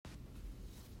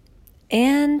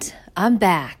And I'm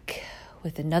back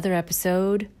with another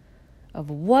episode of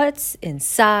What's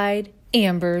Inside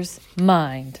Amber's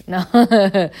Mind.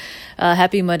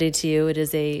 Happy Monday to you. It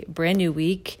is a brand new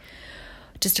week,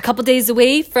 just a couple days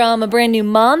away from a brand new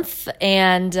month.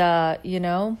 And,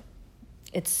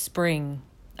 it's spring.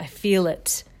 I feel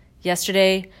it.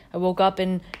 Yesterday, I woke up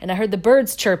and I heard the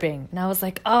birds chirping. And I was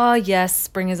like, oh, yes,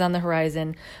 spring is on the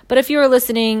horizon. But if you are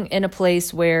listening in a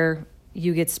place where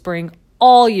you get spring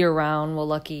all year round, well,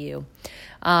 lucky you.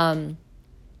 But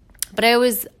I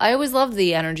always love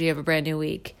the energy of a brand new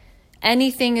week.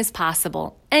 Anything is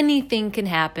possible. Anything can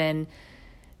happen.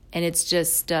 And it's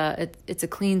just, it's a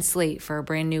clean slate for a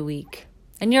brand new week.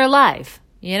 And you're alive,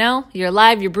 You're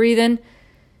alive, you're breathing,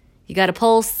 you got a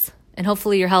pulse, and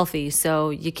hopefully you're healthy. So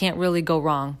you can't really go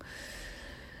wrong.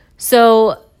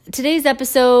 So today's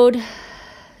episode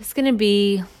is going to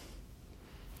be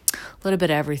a little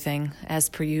bit of everything, as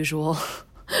per usual.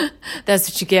 That's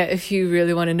what you get if you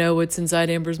really want to know what's inside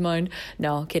Amber's mind.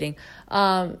 No, kidding.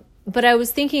 But I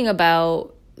was thinking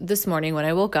about this morning when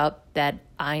I woke up that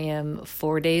I am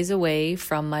 4 days away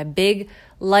from my big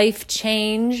life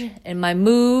change and my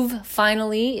move.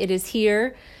 Finally, it is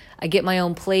here. I get my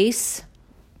own place.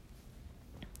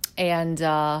 And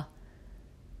I'm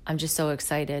just so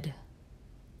excited.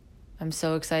 I'm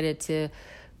so excited to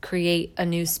create a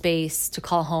new space to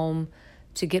call home,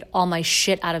 to get all my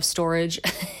shit out of storage.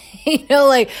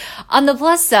 On the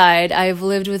plus side, I've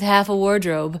lived with half a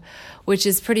wardrobe, which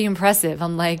is pretty impressive.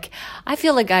 I'm like, I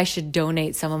feel like I should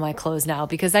donate some of my clothes now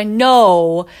because I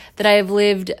know that I have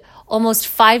lived almost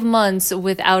 5 months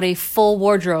without a full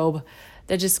wardrobe.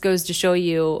 That just goes to show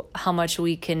you how much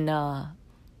we can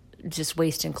just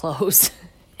waste in clothes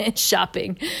and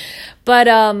shopping. But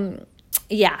I'm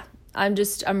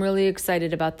really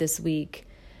excited about this week.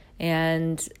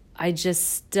 And I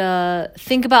just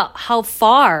think about how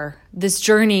far this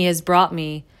journey has brought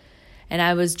me. And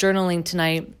I was journaling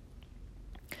tonight.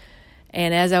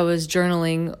 And as I was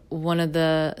journaling, one of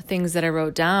the things that I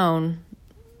wrote down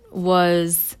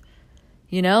was,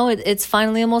 it's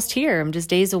finally almost here. I'm just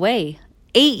days away.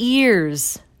 8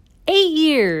 years. 8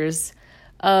 years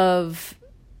of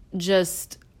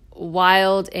just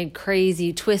wild and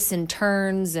crazy twists and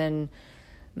turns and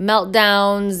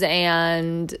meltdowns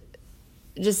and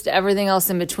just everything else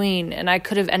in between. And I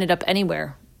could have ended up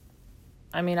anywhere.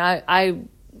 I mean, I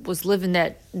was living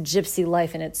that gypsy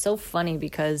life, and it's so funny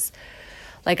because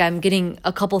I'm getting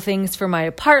a couple things for my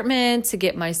apartment to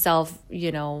get myself,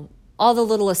 all the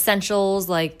little essentials,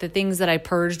 like the things that I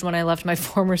purged when I left my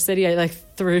former city. I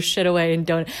threw shit away and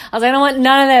I was like, I don't want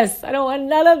none of this. I don't want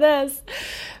none of this.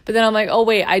 But then I'm like, oh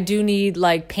wait, I do need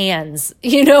pans,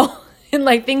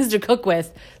 and things to cook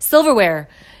with, silverware,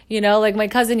 my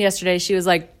cousin yesterday, she was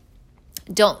like,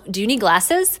 do you need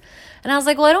glasses? And I was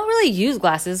like, well, I don't really use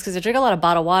glasses because I drink a lot of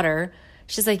bottled water.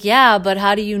 She's like, yeah, but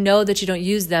how do you know that you don't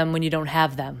use them when you don't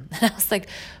have them? And I was like,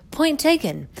 point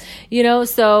taken,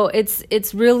 so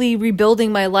it's really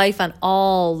rebuilding my life on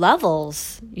all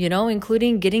levels,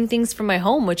 including getting things from my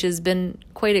home, which has been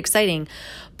quite exciting.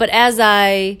 But as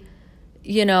I,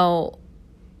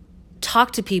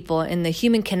 talk to people in the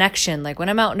human connection, when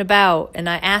I'm out and about and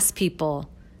I ask people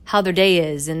how their day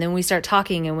is, and then we start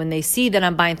talking, and when they see that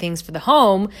I'm buying things for the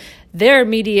home, their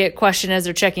immediate question as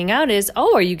they're checking out is,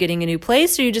 oh, are you getting a new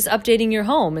place, or are you just updating your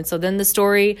home? And so then the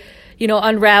story,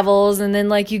 unravels, and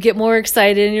then you get more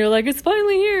excited and you're like, it's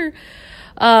finally here.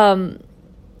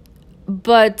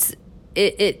 But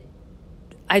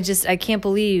I can't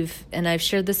believe, and I've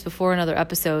shared this before in other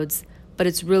episodes, but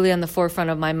it's really on the forefront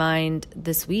of my mind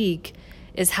this week,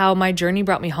 is how my journey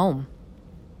brought me home.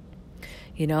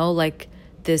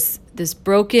 This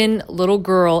broken little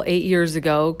girl 8 years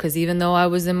ago, because even though I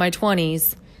was in my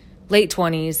 20s, late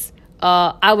 20s,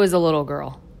 I was a little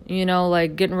girl,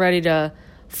 getting ready to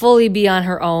fully be on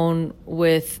her own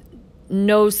with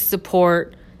no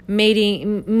support,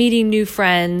 meeting new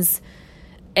friends,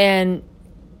 and,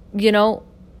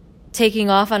 taking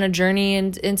off on a journey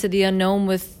into the unknown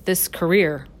with this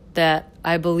career that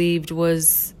I believed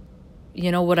was,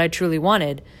 what I truly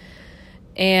wanted.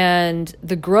 And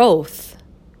the growth,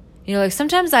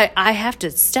 sometimes I have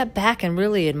to step back and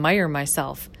really admire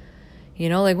myself.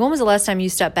 When was the last time you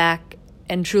stepped back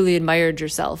and truly admired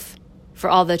yourself for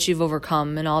all that you've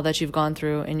overcome and all that you've gone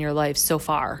through in your life so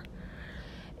far?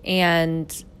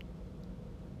 And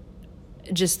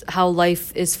just how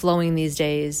life is flowing these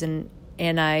days. And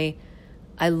I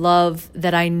love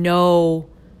that I know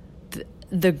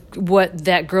what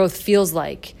that growth feels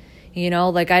like. I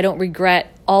don't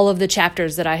regret all of the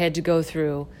chapters that I had to go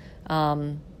through.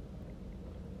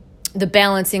 The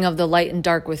balancing of the light and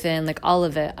dark within, all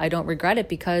of it. I don't regret it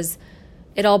because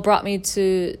it all brought me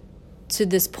to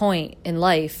this point in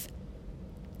life.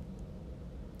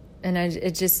 And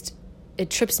it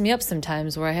trips me up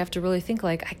sometimes where I have to really think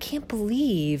like, I can't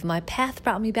believe my path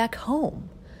brought me back home,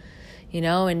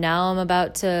 and now I'm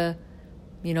about to,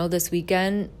 this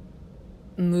weekend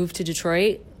move to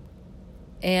Detroit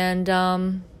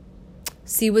and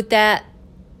see what that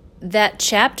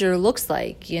chapter looks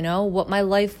like, what my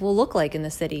life will look like in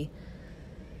the city.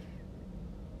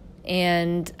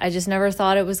 And I just never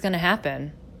thought it was going to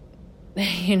happen.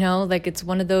 Like it's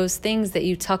one of those things that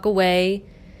you tuck away,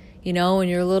 in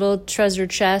your little treasure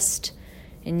chest,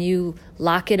 and you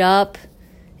lock it up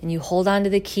and you hold on to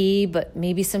the key, but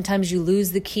maybe sometimes you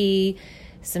lose the key.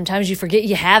 Sometimes you forget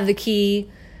you have the key.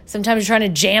 Sometimes you're trying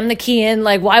to jam the key in,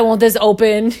 like, why won't this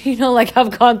open? Like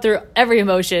I've gone through every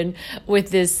emotion with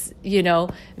this,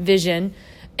 vision.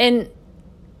 And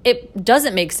it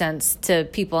doesn't make sense to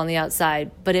people on the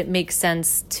outside, but it makes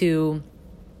sense to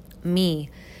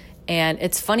me. And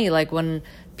it's funny, like when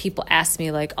people ask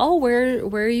me like, oh, where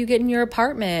are you getting your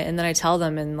apartment? And then I tell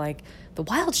them, and like the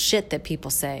wild shit that people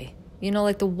say,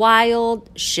 like the wild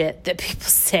shit that people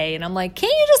say. And I'm like,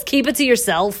 can't you just keep it to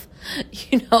yourself?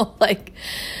 Like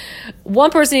one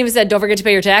person even said, don't forget to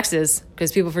pay your taxes,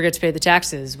 because people forget to pay the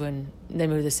taxes when they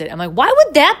move to the city. I'm like, why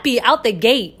would that be out the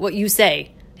gate what you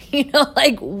say?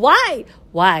 Like why?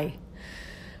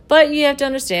 But you have to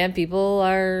understand, people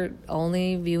are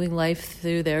only viewing life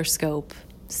through their scope.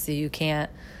 So you can't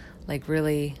like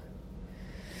really,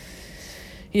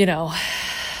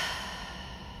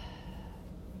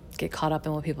 get caught up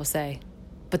in what people say.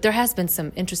 But there has been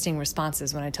some interesting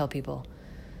responses when I tell people.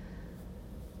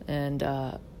 And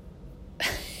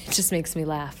it just makes me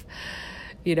laugh,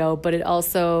 but it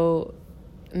also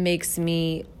makes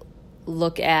me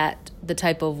look at the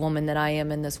type of woman that I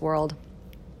am in this world,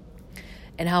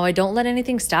 and how I don't let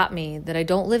anything stop me, that I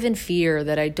don't live in fear,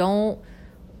 that I don't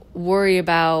worry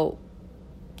about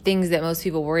things that most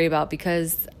people worry about,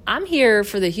 because I'm here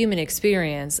for the human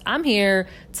experience. I'm here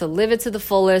to live it to the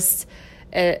fullest,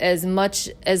 as much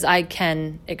as I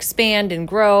can, expand and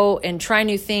grow and try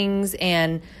new things,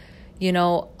 and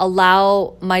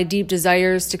allow my deep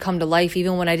desires to come to life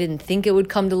even when I didn't think it would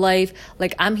come to life.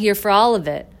 Like I'm here for all of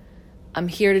it. I'm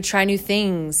here to try new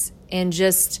things and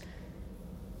just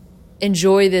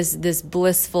enjoy this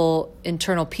blissful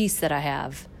internal peace that I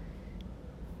have.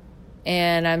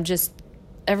 And I'm just,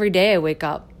 every day I wake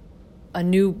up a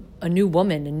new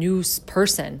woman, a new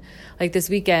person. Like this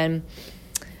weekend,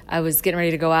 I was getting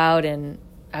ready to go out, and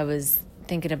I was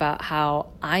thinking about how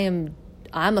I'm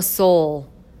a soul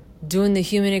doing the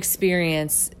human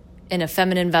experience in a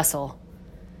feminine vessel,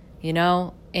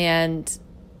 and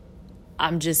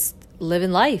I'm just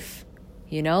living life,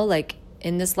 like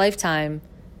in this lifetime,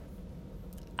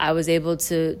 I was able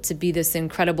to be this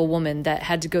incredible woman that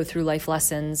had to go through life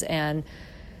lessons and,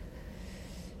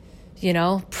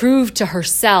 prove to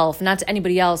herself, not to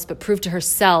anybody else, but prove to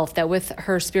herself that with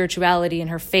her spirituality and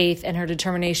her faith and her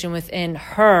determination within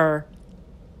her,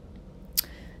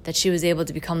 that she was able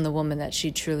to become the woman that she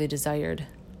truly desired.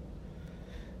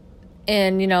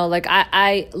 And, like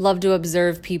I love to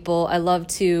observe people. I love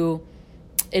to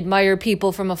admire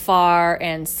people from afar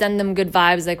and send them good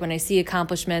vibes, like when I see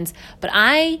accomplishments. But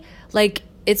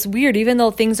it's weird, even though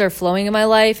things are flowing in my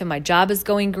life and my job is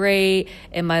going great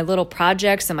and my little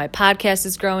projects and my podcast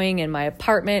is growing and my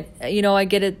apartment, I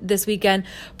get it this weekend.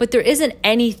 But there isn't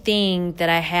anything that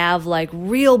I have like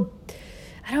real,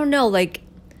 I don't know, like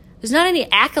there's not any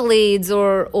accolades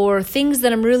or things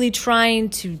that I'm really trying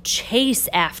to chase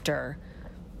after,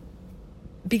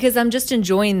 because I'm just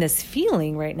enjoying this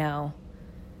feeling right now.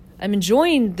 I'm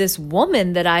enjoying this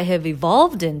woman that I have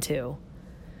evolved into.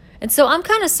 And so I'm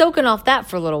kind of soaking off that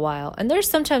for a little while. And there's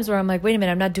sometimes where I'm like, wait a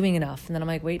minute, I'm not doing enough. And then I'm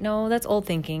like, wait, no, that's old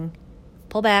thinking.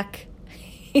 Pull back.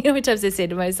 How many times I say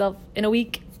to myself in a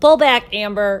week, pull back,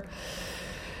 Amber.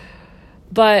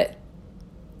 But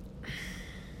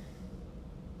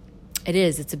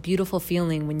it's a beautiful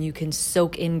feeling when you can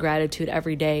soak in gratitude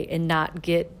every day and not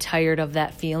get tired of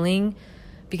that feeling,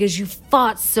 because you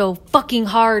fought so fucking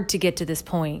hard to get to this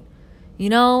point.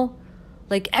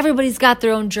 Like everybody's got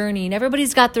their own journey and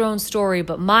everybody's got their own story,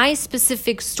 but my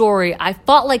specific story, I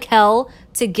fought like hell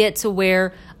to get to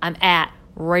where I'm at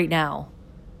right now.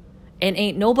 And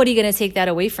ain't nobody gonna take that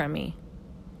away from me,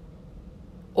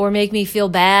 or make me feel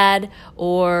bad,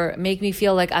 or make me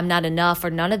feel like I'm not enough, or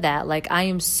none of that. Like I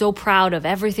am so proud of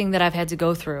everything that I've had to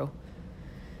go through.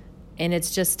 And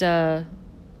it's just a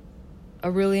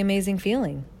really amazing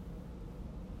feeling.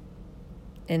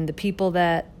 And the people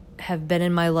that have been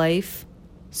in my life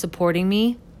supporting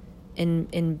me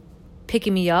in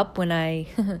picking me up when I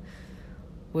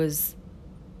was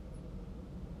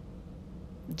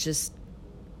just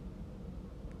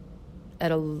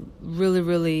at a really,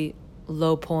 really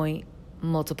low point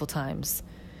multiple times.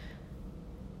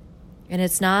 And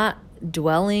it's not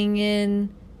dwelling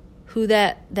in who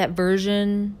that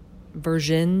versions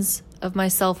of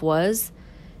myself was.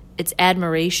 It's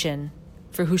admiration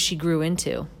for who she grew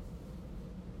into.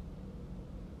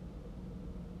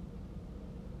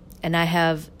 And I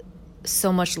have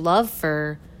so much love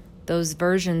for those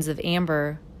versions of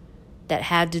Amber that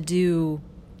had to do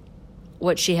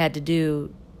what she had to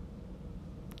do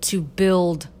to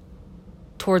build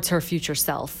towards her future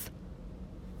self.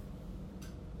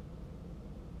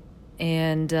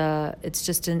 And it's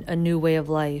just a new way of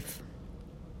life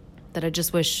that I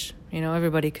just wish,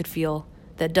 everybody could feel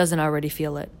that doesn't already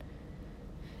feel it.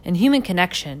 And human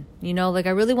connection, I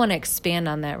really want to expand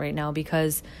on that right now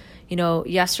because,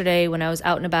 yesterday when I was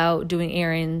out and about doing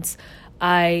errands,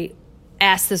 I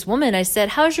asked this woman, I said,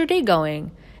 "How's your day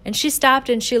going?" And she stopped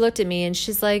and she looked at me and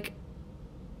she's like,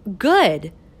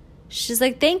 "Good." She's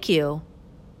like, "Thank you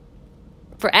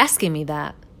for asking me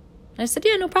that." And I said,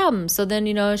 "Yeah, no problem." So then,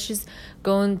 she's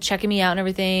going, checking me out and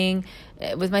everything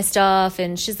with my stuff.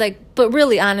 And she's like, "But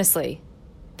really, honestly,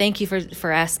 thank you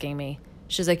for asking me."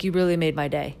 She's like, "You really made my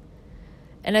day."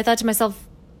 And I thought to myself,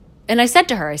 and I said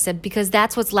to her, I said, because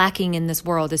that's what's lacking in this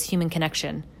world is human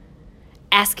connection.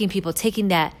 Asking people, taking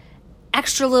that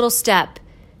extra little step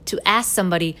to ask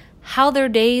somebody how their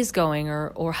day is going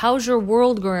or how's your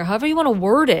world going or however you want to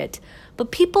word it.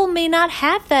 But people may not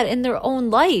have that in their own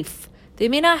life. They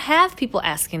may not have people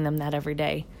asking them that every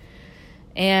day.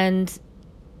 And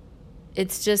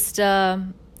it's just,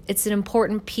 it's an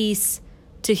important piece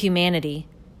to humanity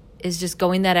is just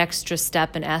going that extra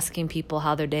step and asking people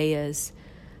how their day is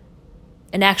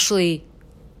and actually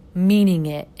meaning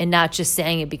it and not just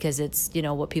saying it because it's,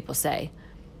 what people say.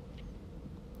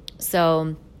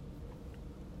 So,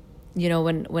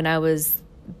 when I was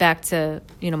back to,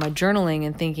 my journaling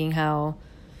and thinking how,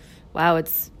 wow,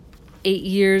 it's 8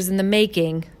 years in the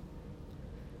making.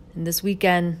 And this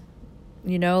weekend,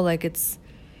 it's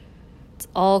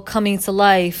all coming to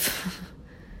life.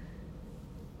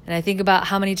 And I think about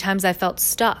how many times I felt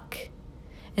stuck.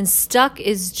 And stuck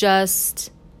is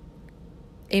just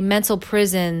a mental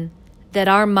prison that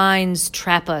our minds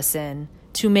trap us in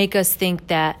to make us think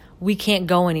that we can't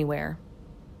go anywhere.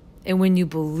 And when you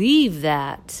believe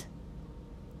that,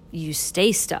 you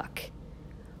stay stuck.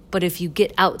 But if you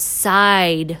get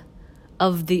outside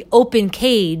of the open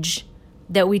cage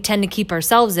that we tend to keep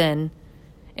ourselves in,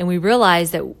 and we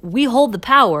realize that we hold the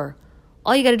power,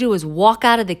 all you got to do is walk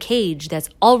out of the cage that's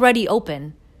already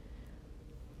open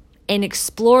and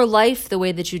explore life the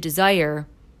way that you desire.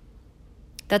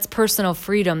 That's personal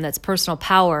freedom. That's personal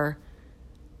power.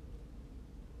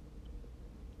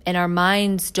 And our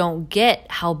minds don't get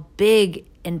how big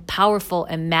and powerful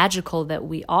and magical that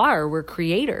we are. We're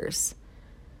creators.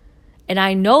 And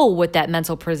I know what that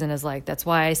mental prison is like. That's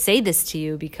why I say this to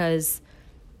you, because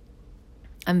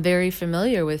I'm very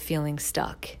familiar with feeling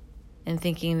stuck and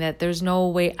thinking that there's no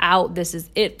way out. This is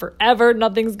it forever.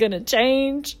 Nothing's going to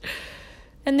change.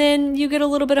 And then you get a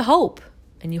little bit of hope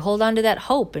and you hold on to that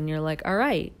hope and you're like, all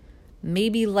right,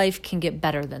 maybe life can get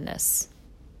better than this.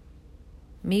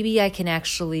 Maybe I can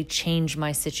actually change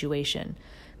my situation,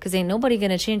 because ain't nobody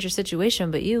going to change your situation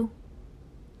but you.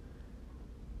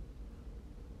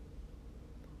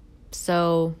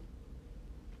 So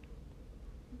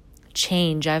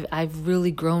change. I've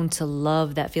really grown to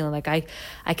love that feeling. Like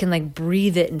I can like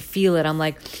breathe it and feel it. I'm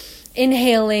like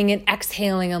inhaling and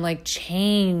exhaling. I'm like,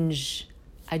 change.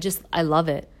 I love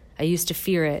it. I used to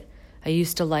fear it. I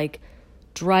used to like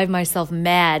drive myself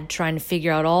mad trying to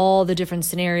figure out all the different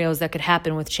scenarios that could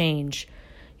happen with change,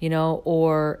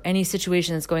 or any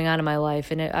situation that's going on in my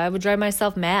life. And I would drive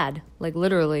myself mad, like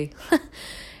literally.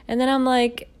 And then I'm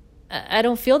like, I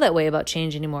don't feel that way about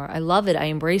change anymore. I love it. I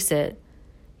embrace it,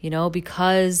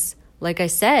 because like I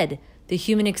said, the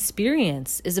human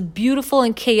experience is a beautiful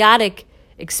and chaotic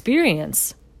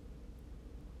experience.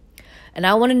 And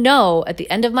I want to know at the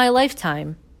end of my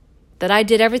lifetime that I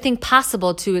did everything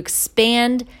possible to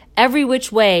expand every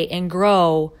which way and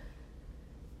grow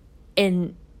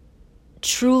and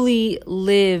truly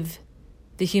live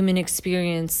the human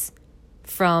experience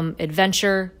from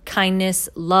adventure, kindness,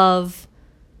 love,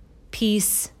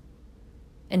 peace,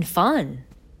 and fun,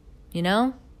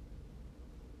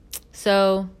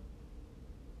 So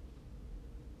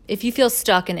if you feel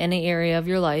stuck in any area of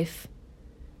your life,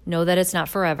 know that it's not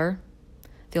forever.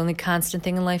 The only constant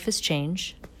thing in life is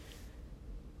change.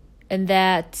 And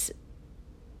that,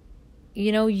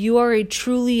 you are a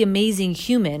truly amazing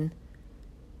human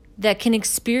that can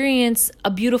experience a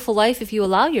beautiful life if you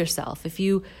allow yourself, if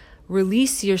you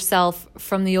release yourself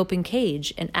from the open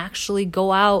cage and actually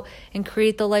go out and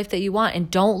create the life that you want. And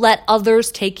don't let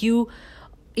others take you,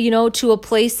 to a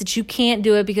place that you can't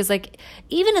do it. Because like,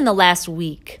 even in the last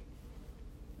week,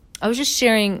 I was just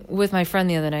sharing with my friend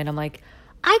the other night. I'm like,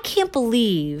 I can't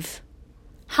believe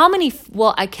how many,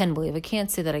 I can believe, I can't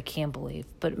say that I can't believe,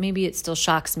 but maybe it still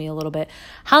shocks me a little bit,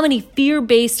 how many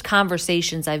fear-based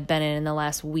conversations I've been in the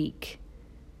last week,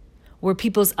 where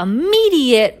people's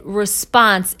immediate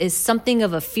response is something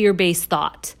of a fear-based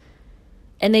thought.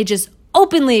 And they just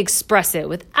openly express it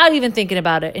without even thinking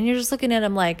about it. And you're just looking at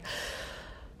them like,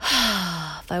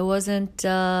 if I wasn't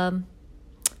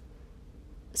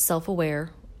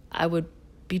self-aware, I would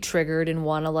be triggered and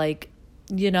want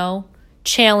to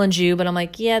challenge you. But I'm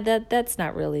like, yeah, that's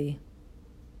not really,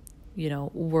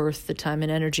 worth the time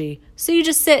and energy. So you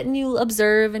just sit and you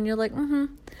observe and you're like,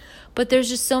 But there's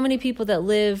just so many people that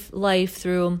live life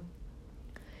through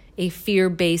a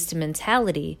fear-based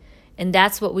mentality. And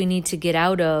that's what we need to get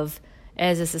out of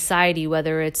as a society,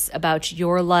 whether it's about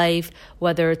your life,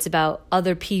 whether it's about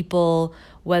other people,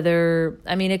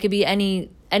 it could be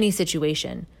any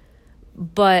situation.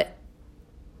 But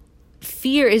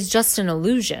fear is just an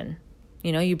illusion.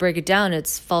 You break it down,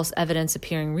 it's false evidence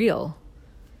appearing real.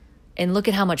 And look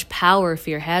at how much power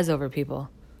fear has over people.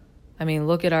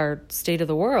 Look at our state of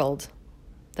the world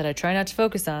that I try not to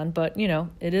focus on, but,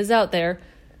 it is out there.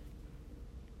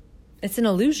 It's an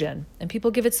illusion, and people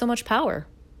give it so much power.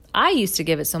 I used to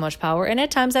give it so much power, and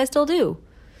at times I still do.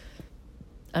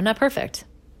 I'm not perfect,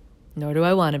 nor do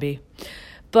I want to be.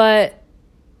 But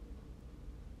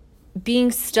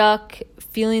being stuck,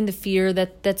 feeling the fear,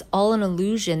 that's all an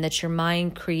illusion that your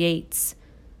mind creates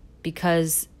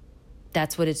because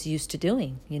that's what it's used to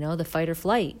doing, the fight or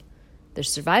flight, the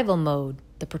survival mode,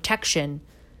 the protection.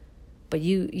 But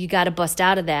you got to bust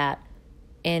out of that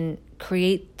and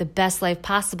create the best life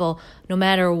possible, no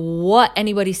matter what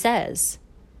anybody says,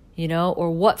 or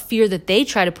what fear that they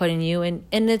try to put in you. And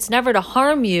it's never to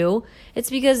harm you. It's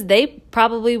because they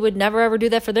probably would never, ever do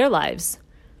that for their lives.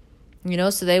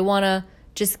 So they want to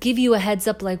just give you a heads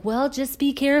up like, well, just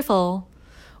be careful.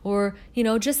 Or,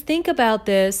 just think about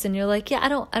this. And you're like, yeah, I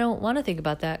don't want to think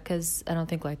about that because I don't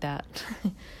think like that.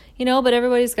 But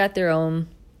everybody's got their own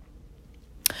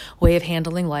way of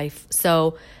handling life.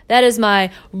 So that is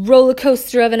my roller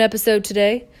coaster of an episode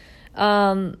today.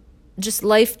 Just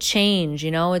life change,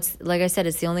 it's like I said,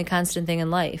 it's the only constant thing in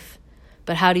life.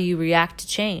 But how do you react to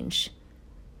change?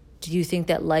 Do you think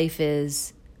that life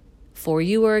is for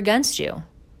you or against you?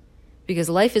 Because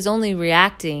life is only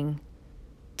reacting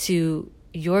to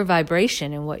your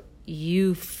vibration and what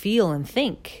you feel and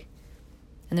think.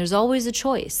 And there's always a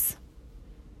choice.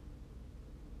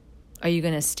 Are you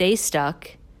going to stay stuck?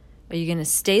 Are you going to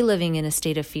stay living in a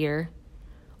state of fear?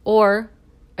 Or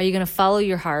are you going to follow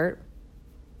your heart?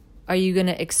 Are you going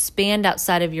to expand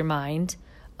outside of your mind,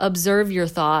 observe your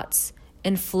thoughts,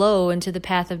 and flow into the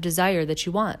path of desire that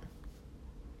you want?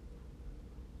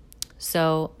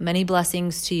 So many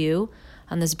blessings to you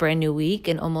on this brand new week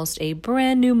and almost a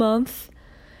brand new month.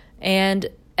 And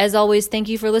as always, thank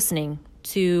you for listening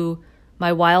to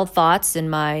my wild thoughts and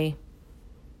my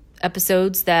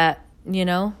episodes that,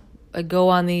 I go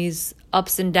on these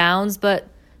ups and downs, but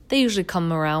they usually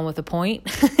come around with a point.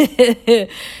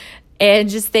 And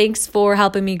just thanks for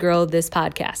helping me grow this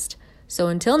podcast. So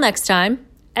until next time,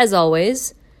 as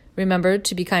always, remember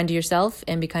to be kind to yourself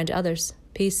and be kind to others.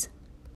 Peace.